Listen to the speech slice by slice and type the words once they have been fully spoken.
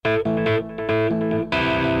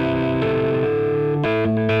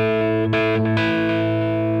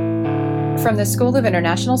From the School of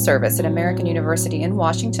International Service at American University in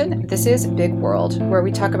Washington, this is Big World, where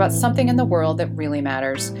we talk about something in the world that really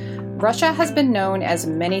matters. Russia has been known as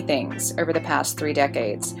many things over the past 3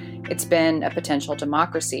 decades. It's been a potential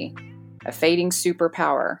democracy, a fading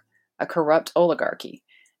superpower, a corrupt oligarchy.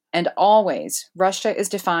 And always, Russia is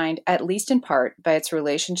defined, at least in part, by its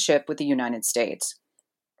relationship with the United States.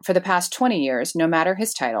 For the past 20 years, no matter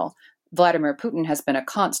his title, Vladimir Putin has been a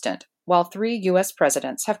constant, while 3 U.S.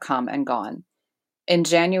 presidents have come and gone. In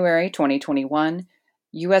January 2021,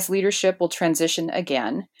 U.S. leadership will transition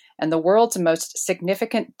again, and the world's most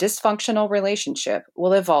significant dysfunctional relationship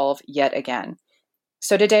will evolve yet again.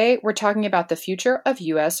 So today, we're talking about the future of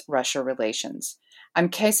U.S.-Russia relations. I'm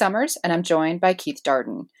Kay Summers, and I'm joined by Keith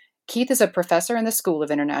Darden. Keith is a professor in the School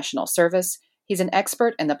of International Service. He's an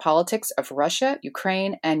expert in the politics of Russia,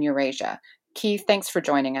 Ukraine, and Eurasia. Keith, thanks for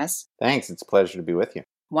joining us. Thanks. It's a pleasure to be with you.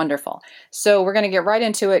 Wonderful. So we're going to get right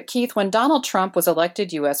into it. Keith, when Donald Trump was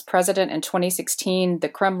elected U.S. president in 2016, the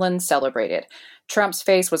Kremlin celebrated. Trump's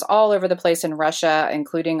face was all over the place in Russia,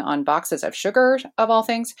 including on boxes of sugar, of all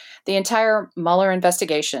things. The entire Mueller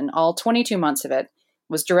investigation, all 22 months of it,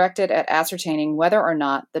 was directed at ascertaining whether or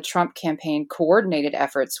not the Trump campaign coordinated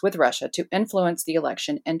efforts with Russia to influence the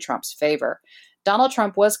election in Trump's favor. Donald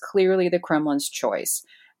Trump was clearly the Kremlin's choice.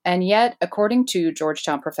 And yet, according to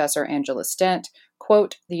Georgetown professor Angela Stent,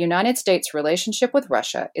 quote, the United States' relationship with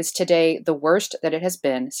Russia is today the worst that it has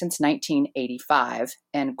been since 1985,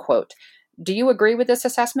 end quote. Do you agree with this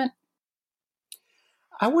assessment?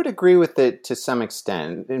 I would agree with it to some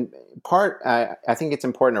extent. In part, I think it's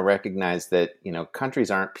important to recognize that, countries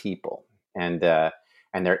aren't people, and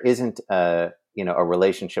there isn't a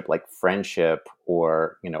relationship like friendship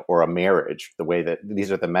or a marriage, the way that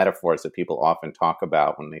these are the metaphors that people often talk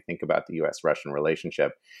about when they think about the U.S.-Russian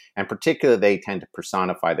relationship. And particularly, they tend to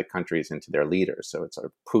personify the countries into their leaders. So it's sort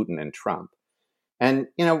of Putin and Trump. And,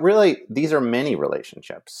 really, these are many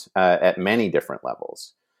relationships at many different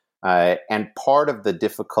levels. And part of the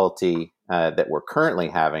difficulty that we're currently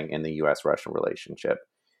having in the U.S.-Russian relationship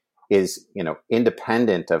is,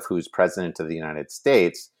 independent of who's president of the United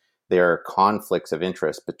States, there are conflicts of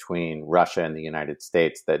interest between Russia and the United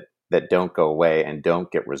States that don't go away and don't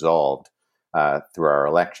get resolved through our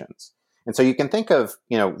elections. And so you can think of,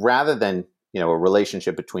 rather than, a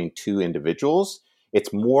relationship between two individuals,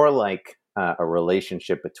 it's more like a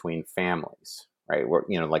relationship between families, right? Where,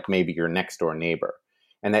 like maybe your next door neighbor.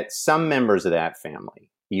 And that some members of that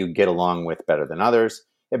family you get along with better than others.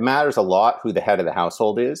 It matters a lot who the head of the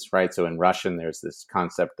household is, right? So in Russian, there's this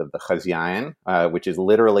concept of the khazyain, which is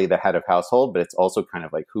literally the head of household, but it's also kind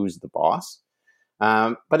of like who's the boss.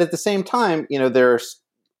 But at the same time, there's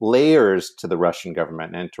layers to the Russian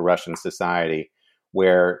government and to Russian society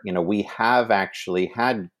where, we have actually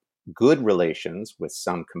had good relations with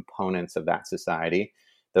some components of that society.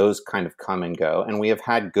 Those kind of come and go. And we have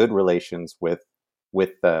had good relations with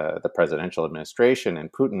the presidential administration and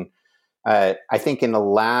Putin. I think in the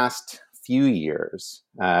last few years,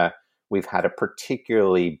 we've had a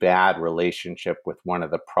particularly bad relationship with one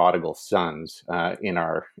of the prodigal sons in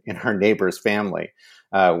our neighbor's family,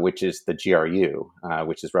 which is the GRU,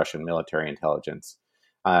 which is Russian military intelligence.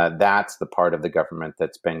 That's the part of the government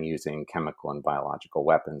that's been using chemical and biological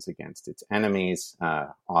weapons against its enemies,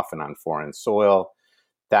 often on foreign soil.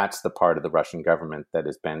 That's the part of the Russian government that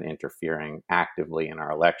has been interfering actively in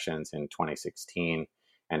our elections in 2016.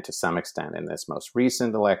 And to some extent in this most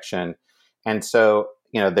recent election. And so,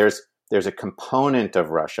 there's a component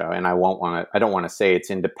of Russia, and I don't want to say it's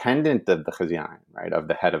independent of the khazyain, right, of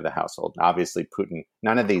the head of the household. Obviously, Putin,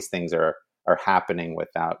 none of these things are happening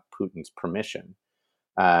without Putin's permission.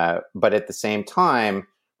 But at the same time,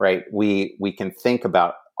 right, we can think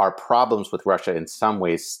about our problems with Russia in some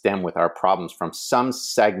ways stem with our problems from some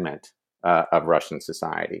segment of Russian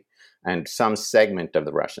society and some segment of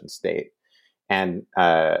the Russian state. And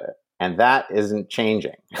that isn't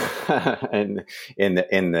changing in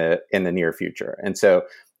the near future. And so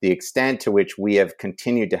the extent to which we have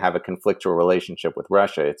continued to have a conflictual relationship with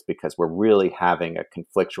Russia, it's because we're really having a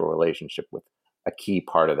conflictual relationship with a key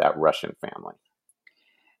part of that Russian family.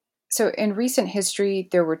 So in recent history,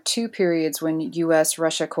 there were 2 periods when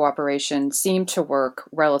U.S.-Russia cooperation seemed to work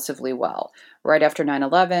relatively well, right after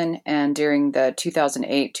 9/11 and during the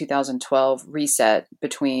 2008-2012 reset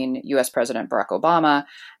between U.S. President Barack Obama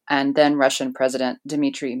and then Russian President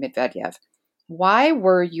Dmitry Medvedev. Why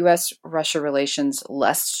were U.S.-Russia relations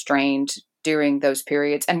less strained during those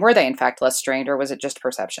periods? And were they, in fact, less strained, or was it just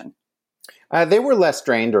perception? They were less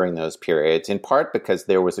strained during those periods, in part because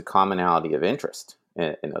there was a commonality of interest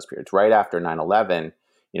in those periods. Right after 9/11,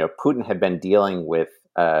 Putin had been dealing with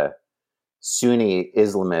Sunni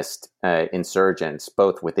Islamist insurgents,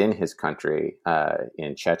 both within his country,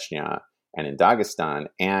 in Chechnya and in Dagestan,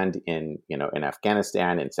 and in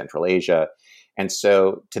Afghanistan, in Central Asia. And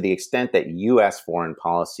so, to the extent that U.S. foreign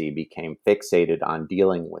policy became fixated on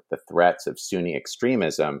dealing with the threats of Sunni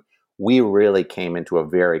extremism, we really came into a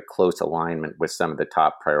very close alignment with some of the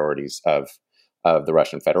top priorities of the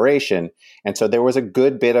Russian Federation. And so there was a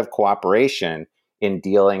good bit of cooperation in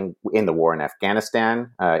dealing in the war in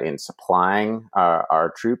Afghanistan, in supplying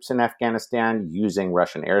our troops in Afghanistan, using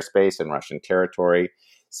Russian airspace and Russian territory,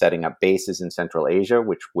 setting up bases in Central Asia,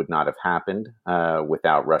 which would not have happened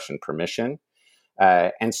without Russian permission.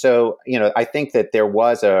 And so, I think that there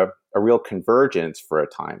was a real convergence for a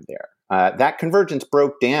time there. That convergence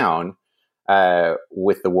broke down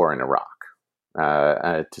with the war in Iraq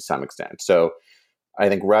to some extent. So I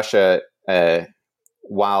think Russia,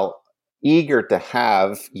 while eager to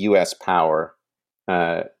have U.S. power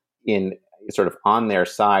in sort of on their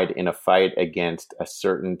side in a fight against a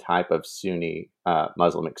certain type of Sunni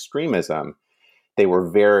Muslim extremism, they were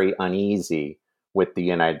very uneasy with the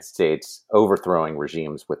United States overthrowing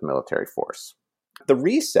regimes with military force. The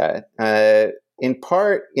reset, in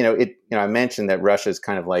part, I mentioned that Russia is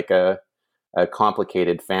kind of like a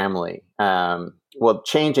complicated family.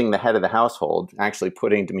 Changing the head of the household, actually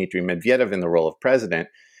putting Dmitry Medvedev in the role of president,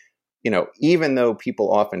 even though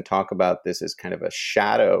people often talk about this as kind of a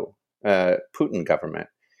shadow Putin government,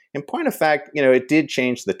 in point of fact, it did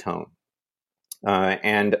change the tone.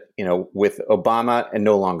 And with Obama and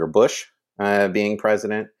no longer Bush being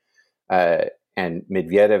president, and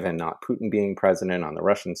Medvedev and not Putin being president on the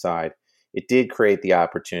Russian side, it did create the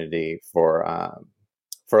opportunity for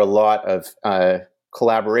a lot of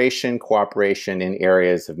collaboration, cooperation in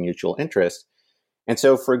areas of mutual interest. And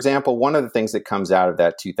so, for example, one of the things that comes out of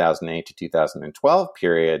that 2008 to 2012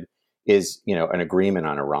 period is, an agreement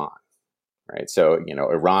on Iran, right? So,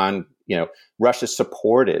 Iran, Russia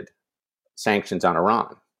supported sanctions on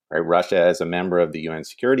Iran, right? Russia, as a member of the UN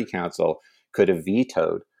Security Council, could have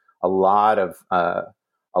vetoed a lot of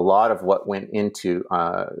what went into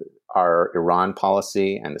our Iran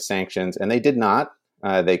policy and the sanctions, and they did not.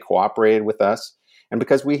 They cooperated with us, and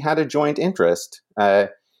because we had a joint interest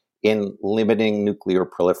in limiting nuclear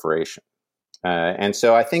proliferation, and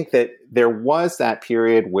so I think that there was that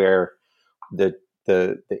period where the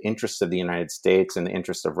interests of the United States and the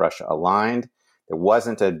interests of Russia aligned. There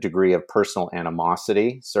wasn't a degree of personal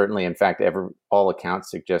animosity. Certainly, in fact, all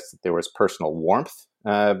accounts suggest that there was personal warmth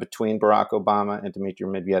between Barack Obama and Dmitry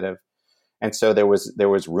Medvedev, and so there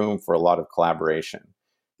was room for a lot of collaboration.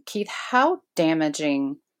 Keith, how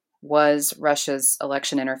damaging was Russia's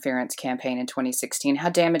election interference campaign in 2016? How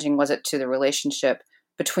damaging was it to the relationship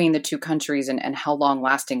between the two countries, and how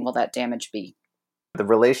long-lasting will that damage be? The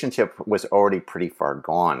relationship was already pretty far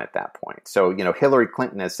gone at that point. So, Hillary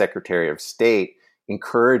Clinton as Secretary of State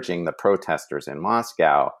encouraging the protesters in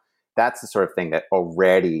Moscow, that's the sort of thing that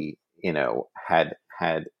already,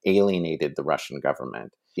 had alienated the Russian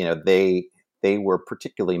government. They were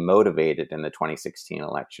particularly motivated in the 2016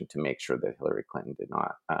 election to make sure that Hillary Clinton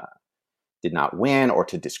did not win, or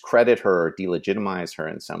to discredit her or delegitimize her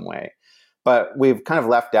in some way. But we've kind of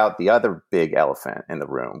left out the other big elephant in the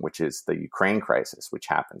room, which is the Ukraine crisis, which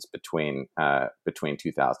happens between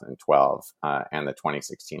 2012 and the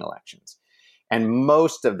 2016 elections. And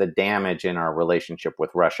most of the damage in our relationship with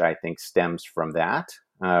Russia, I think, stems from that,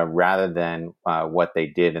 rather than what they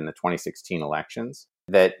did in the 2016 elections.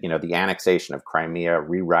 That, the annexation of Crimea,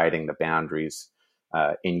 rewriting the boundaries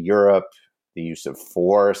in Europe, the use of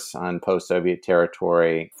force on post-Soviet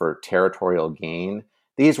territory for territorial gain.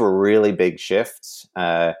 These were really big shifts,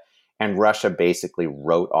 and Russia basically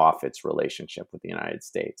wrote off its relationship with the United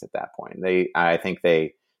States at that point.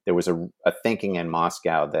 There was a thinking in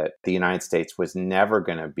Moscow that the United States was never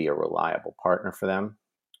going to be a reliable partner for them,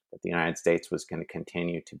 that the United States was going to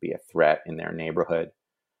continue to be a threat in their neighborhood,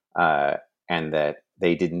 and that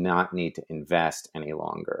they did not need to invest any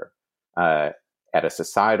longer at a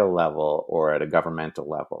societal level or at a governmental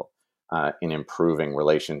level in improving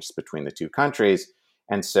relations between the two countries.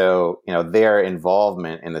 And so, their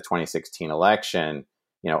involvement in the 2016 election,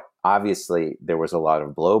 obviously there was a lot of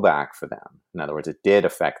blowback for them. In other words, it did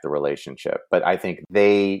affect the relationship, but I think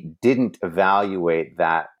they didn't evaluate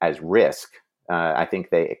that as risk. I think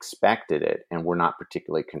they expected it and were not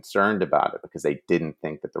particularly concerned about it because they didn't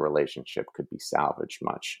think that the relationship could be salvaged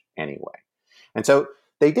much anyway. And so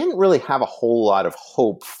they didn't really have a whole lot of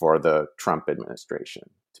hope for the Trump administration,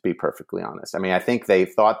 to be perfectly honest. I mean, I think they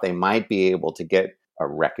thought they might be able to get a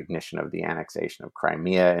recognition of the annexation of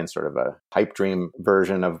Crimea and sort of a pipe dream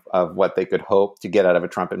version of what they could hope to get out of a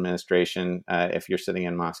Trump administration if you're sitting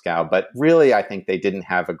in Moscow. But really, I think they didn't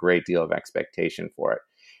have a great deal of expectation for it.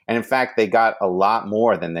 And in fact, they got a lot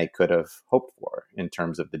more than they could have hoped for in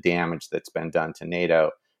terms of the damage that's been done to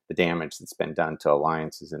NATO, the damage that's been done to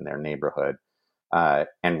alliances in their neighborhood,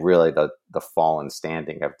 and really the fallen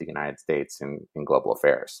standing of the United States in global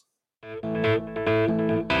affairs.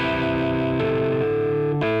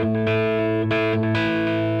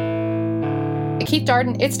 Keith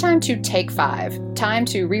Darden, it's time to take 5. Time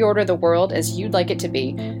to reorder the world as you'd like it to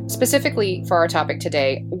be. Specifically for our topic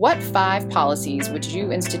today, what 5 policies would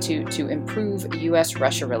you institute to improve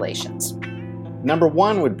U.S.-Russia relations? Number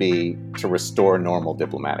 1 would be to restore normal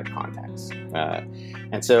diplomatic contacts.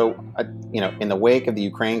 And so, in the wake of the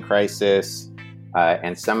Ukraine crisis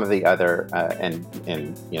and some of the other, and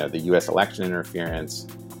the U.S. election interference,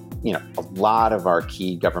 a lot of our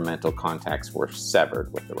key governmental contacts were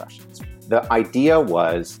severed with the Russians. The idea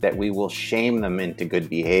was that we will shame them into good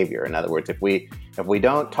behavior. In other words, if we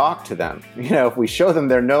don't talk to them, if we show them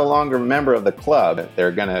they're no longer a member of the club,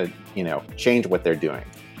 they're going to, change what they're doing.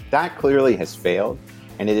 That clearly has failed,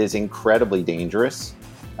 and it is incredibly dangerous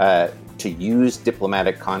to use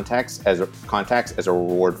diplomatic contacts as a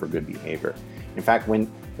reward for good behavior. In fact, when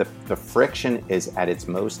the friction is at its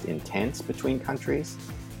most intense between countries,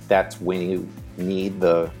 that's when you need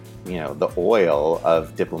the oil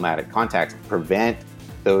of diplomatic contacts to prevent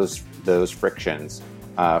those frictions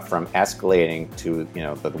from escalating to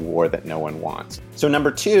the war that no one wants. So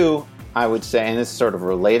number 2, I would say, and this is sort of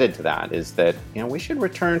related to that, is that we should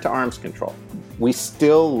return to arms control. We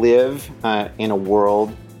still live in a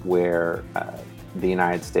world where the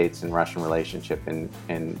United States and Russian relationship in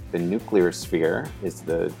the nuclear sphere is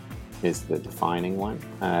the defining one,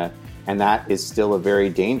 and that is still a very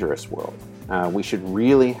dangerous world. We should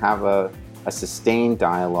really have a sustained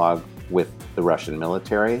dialogue with the Russian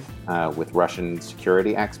military, with Russian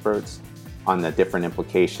security experts on the different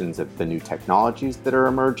implications of the new technologies that are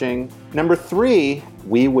emerging. Number 3,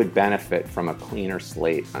 we would benefit from a cleaner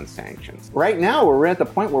slate on sanctions. Right now, we're at the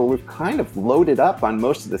point where we've kind of loaded up on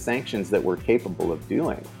most of the sanctions that we're capable of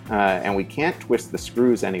doing, and we can't twist the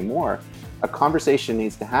screws anymore. A conversation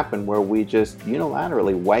needs to happen where we just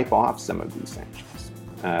unilaterally wipe off some of these sanctions.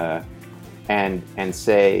 And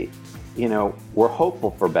say, we're hopeful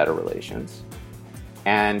for better relations.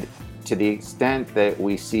 And to the extent that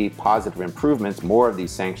we see positive improvements, more of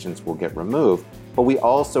these sanctions will get removed. But we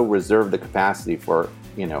also reserve the capacity for,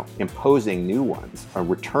 imposing new ones, a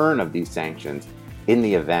return of these sanctions in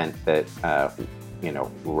the event that,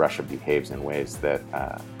 Russia behaves in ways that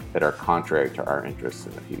are contrary to our interests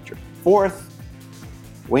in the future. 4th,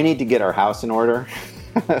 we need to get our house in order.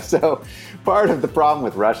 So part of the problem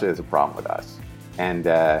with Russia is a problem with us.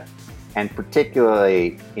 And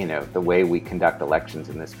particularly, the way we conduct elections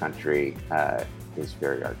in this country is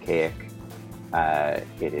very archaic.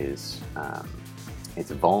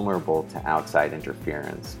 It's vulnerable to outside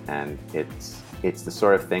interference, and it's the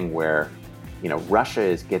sort of thing where, Russia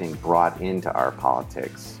is getting brought into our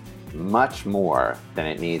politics much more than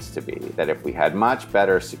it needs to be. That if we had much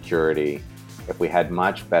better security, if we had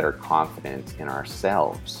much better confidence in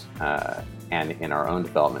ourselves and in our own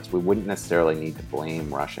developments, we wouldn't necessarily need to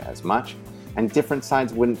blame Russia as much. And different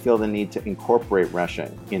sides wouldn't feel the need to incorporate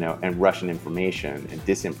Russia, and Russian information and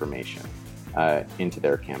disinformation into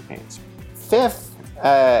their campaigns. 5th,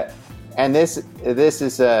 and this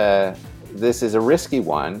is a risky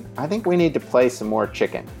one. I think we need to play some more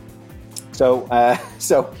chicken. So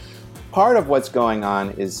part of what's going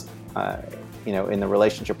on is, in the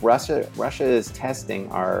relationship, Russia is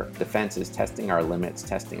testing our defenses, testing our limits,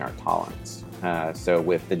 testing our tolerance. So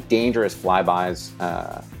with the dangerous flybys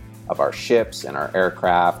of our ships and our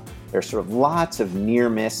aircraft, there's sort of lots of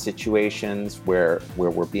near-miss situations where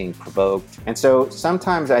we're being provoked. And so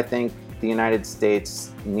sometimes I think the United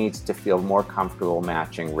States needs to feel more comfortable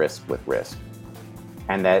matching risk with risk,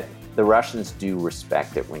 and that the Russians do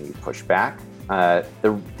respect it when you push back.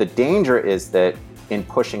 The danger is that in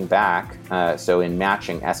pushing back, so in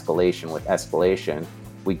matching escalation with escalation,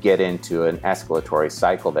 we get into an escalatory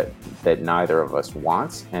cycle that neither of us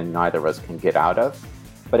wants and neither of us can get out of.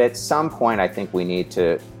 But at some point, I think we need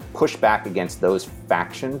to push back against those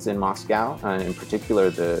factions in Moscow, in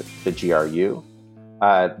particular the GRU,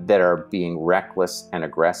 that are being reckless and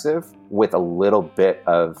aggressive with a little bit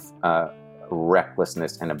of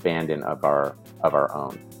recklessness and abandon of our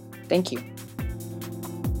own. Thank you.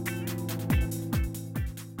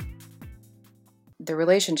 The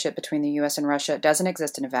relationship between the U.S. and Russia doesn't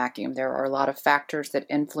exist in a vacuum. There are a lot of factors that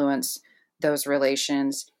influence those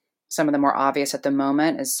relations. Some of the more obvious at the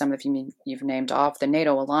moment, as some of you've named off, the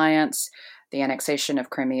NATO alliance, the annexation of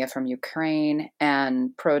Crimea from Ukraine,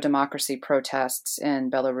 and pro-democracy protests in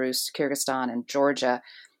Belarus, Kyrgyzstan, and Georgia.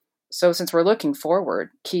 So since we're looking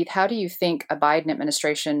forward, Keith, how do you think a Biden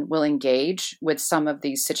administration will engage with some of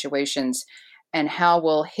these situations, and how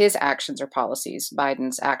will his actions or policies,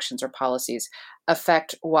 Biden's actions or policies,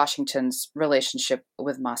 affect Washington's relationship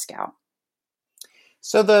with Moscow?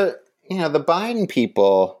 So the Biden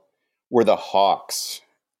people were the hawks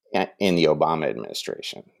in the Obama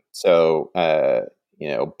administration. So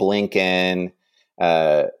Blinken,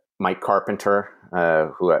 Mike Carpenter,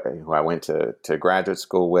 who I went to graduate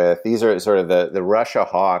school with. These are sort of the Russia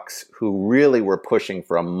hawks who really were pushing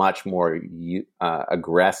for a much more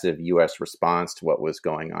aggressive U.S. response to what was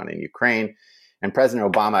going on in Ukraine. And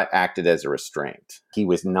President Obama acted as a restraint. He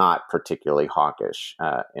was not particularly hawkish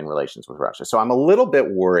in relations with Russia. So I'm a little bit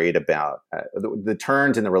worried about the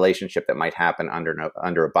turns in the relationship that might happen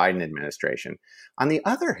under a Biden administration. On the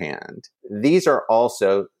other hand, these are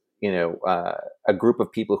also a group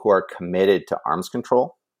of people who are committed to arms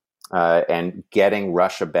control and getting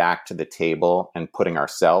Russia back to the table and putting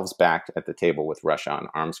ourselves back at the table with Russia on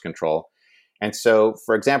arms control. And so,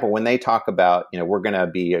 for example, when they talk about, we're going to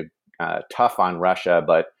be tough on Russia,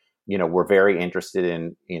 but we're very interested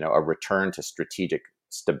in a return to strategic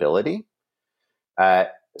stability.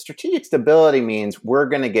 Strategic stability means we're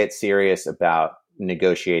going to get serious about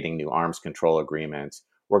negotiating new arms control agreements.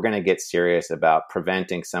 We're going to get serious about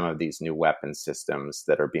preventing some of these new weapon systems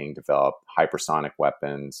that are being developed, hypersonic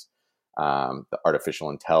weapons, the artificial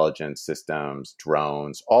intelligence systems,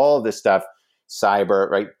 drones, all of this stuff, cyber,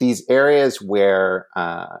 right? These areas where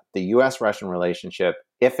the U.S.-Russian relationship,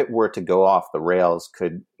 if it were to go off the rails,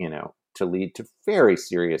 could, to lead to very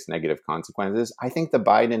serious negative consequences. I think the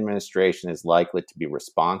Biden administration is likely to be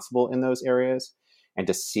responsible in those areas and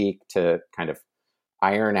to seek to kind of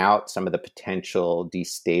iron out some of the potential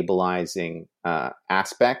destabilizing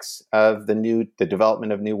aspects of the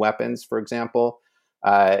development of new weapons, for example,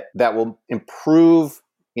 that will improve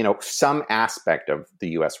some aspect of the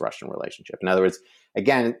U.S.-Russian relationship. In other words,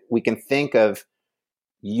 again, we can think of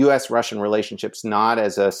U.S.-Russian relationships not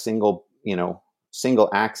as a single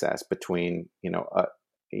access between a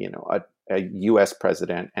U.S.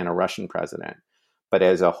 president and a Russian president, but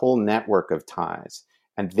as a whole network of ties.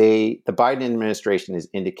 And the Biden administration is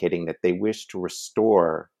indicating that they wish to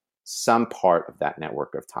restore some part of that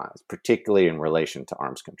network of ties, particularly in relation to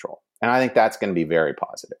arms control. And I think that's going to be very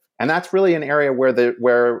positive. And that's really an area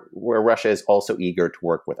where Russia is also eager to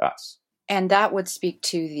work with us. And that would speak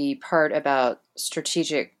to the part about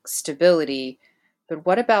strategic stability. But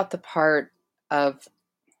what about the part of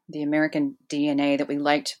the American DNA that we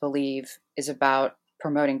like to believe is about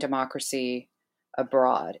promoting democracy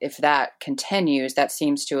abroad? If that continues, that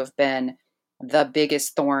seems to have been the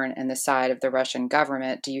biggest thorn in the side of the Russian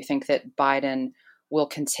government. Do you think that Biden will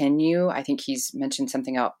continue? I think he's mentioned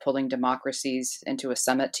something about pulling democracies into a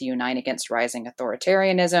summit to unite against rising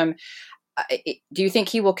authoritarianism. Do you think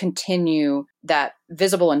he will continue that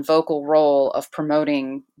visible and vocal role of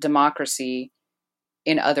promoting democracy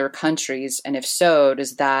in other countries? And if so,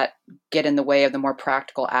 does that get in the way of the more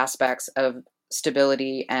practical aspects of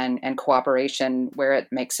stability and cooperation where it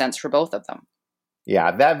makes sense for both of them?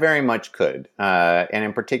 Yeah, that very much could. And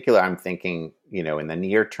in particular, I'm thinking, in the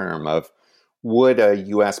near term of would a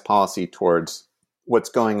U.S. policy towards what's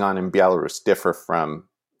going on in Belarus differ from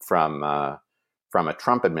a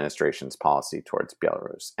Trump administration's policy towards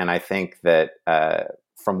Belarus? And I think that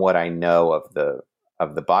from what I know of the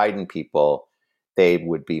Biden people, they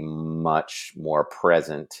would be much more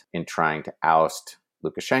present in trying to oust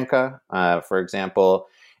Lukashenko, for example.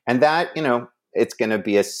 And that, it's going to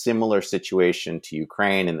be a similar situation to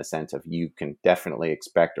Ukraine in the sense of you can definitely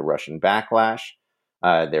expect a Russian backlash.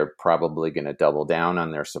 They're probably going to double down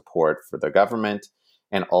on their support for the government.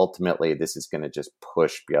 And ultimately, this is going to just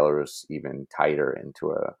push Belarus even tighter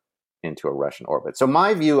into a Russian orbit. So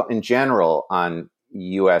my view in general on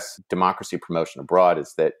U.S. democracy promotion abroad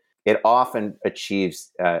is that it often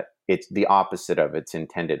achieves it's the opposite of its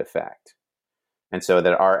intended effect. And so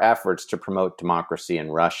that our efforts to promote democracy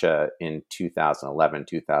in Russia in 2011,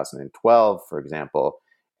 2012, for example,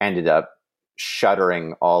 ended up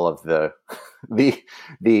shuttering all of the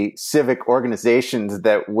civic organizations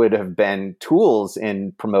that would have been tools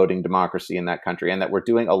in promoting democracy in that country and that were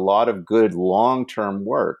doing a lot of good long-term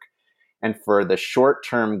work. And for the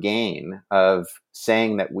short-term gain of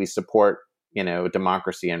saying that we support,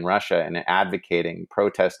 democracy in Russia and advocating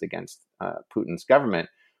protest against Putin's government,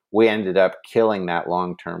 we ended up killing that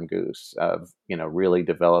long-term goose of, really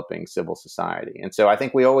developing civil society. And so I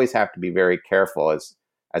think we always have to be very careful as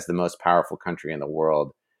as the most powerful country in the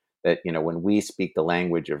world, that, when we speak the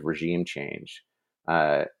language of regime change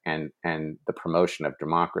and the promotion of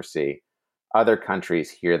democracy, other countries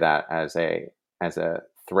hear that as a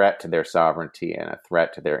threat to their sovereignty and a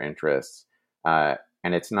threat to their interests.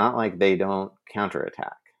 And it's not like they don't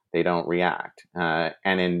counterattack. They don't react.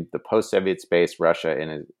 And in the post-Soviet space,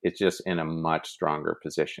 Russia is just in a much stronger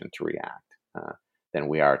position to react than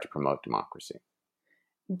we are to promote democracy.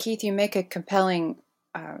 Keith, you make a compelling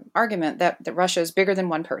argument that Russia is bigger than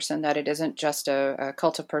one person, that it isn't just a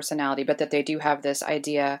cult of personality, but that they do have this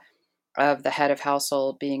idea of the head of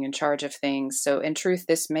household being in charge of things. So in truth,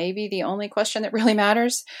 this may be the only question that really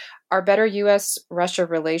matters. Are better U.S.-Russia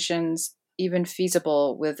relations even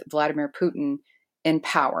feasible with Vladimir Putin in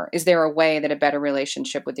power? Is there a way that a better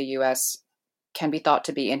relationship with the U.S. can be thought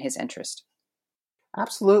to be in his interest?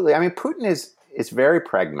 Absolutely. I mean, Putin is very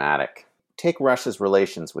pragmatic. Take Russia's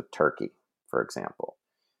relations with Turkey, for example.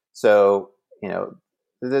 So,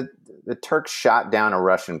 the Turks shot down a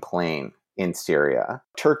Russian plane in Syria.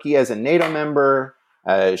 Turkey, as a NATO member,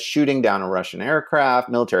 shooting down a Russian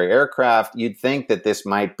military aircraft. You'd think that this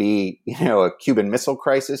might be, a Cuban Missile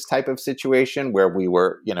Crisis type of situation where we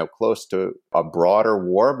were, close to a broader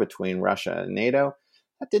war between Russia and NATO.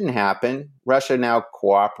 That didn't happen. Russia now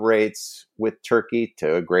cooperates with Turkey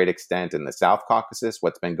to a great extent in the South Caucasus.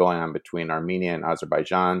 What's been going on between Armenia and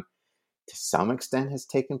Azerbaijan, to some extent, has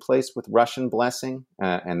taken place with Russian blessing,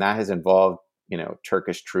 and that has involved,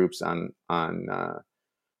 Turkish troops on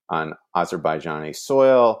Azerbaijani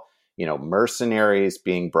soil, mercenaries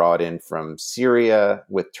being brought in from Syria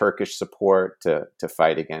with Turkish support to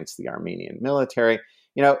fight against the Armenian military.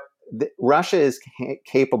 Russia is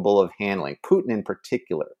capable of handling, Putin in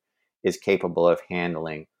particular, is capable of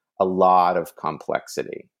handling a lot of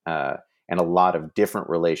complexity and a lot of different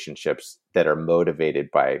relationships that are motivated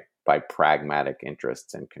by pragmatic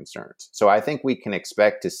interests and concerns. So I think we can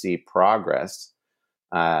expect to see progress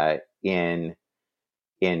in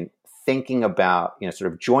thinking about,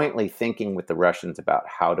 sort of jointly thinking with the Russians about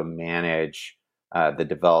how to manage the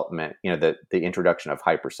development, the introduction of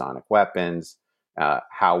hypersonic weapons,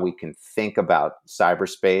 how we can think about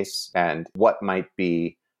cyberspace and what might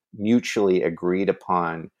be mutually agreed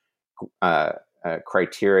upon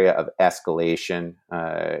criteria of escalation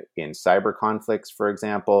in cyber conflicts, for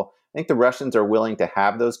example. I think the Russians are willing to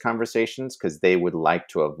have those conversations because they would like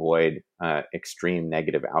to avoid extreme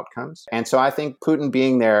negative outcomes. And so I think Putin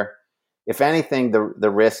being there, if anything, the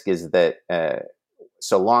risk is that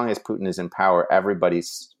so long as Putin is in power, everybody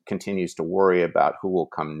continues to worry about who will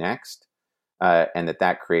come next, and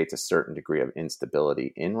that creates a certain degree of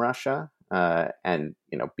instability in Russia. And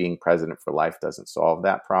being president for life doesn't solve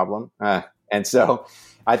that problem. And so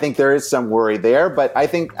I think there is some worry there, but I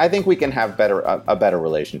think we can have a better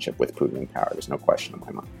relationship with Putin in power. There's no question in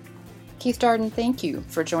my mind. Keith Darden, thank you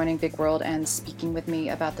for joining Big World and speaking with me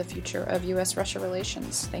about the future of U.S.-Russia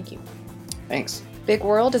relations. Thank you. Thanks. Big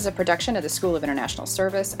World is a production of the School of International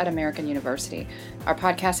Service at American University. Our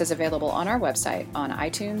podcast is available on our website, on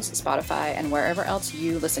iTunes, Spotify, and wherever else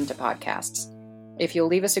you listen to podcasts. If you'll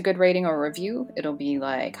leave us a good rating or review, it'll be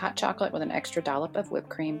like hot chocolate with an extra dollop of whipped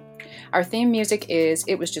cream. Our theme music is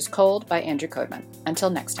It Was Just Cold by Andrew Codeman.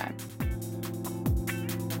 Until next time.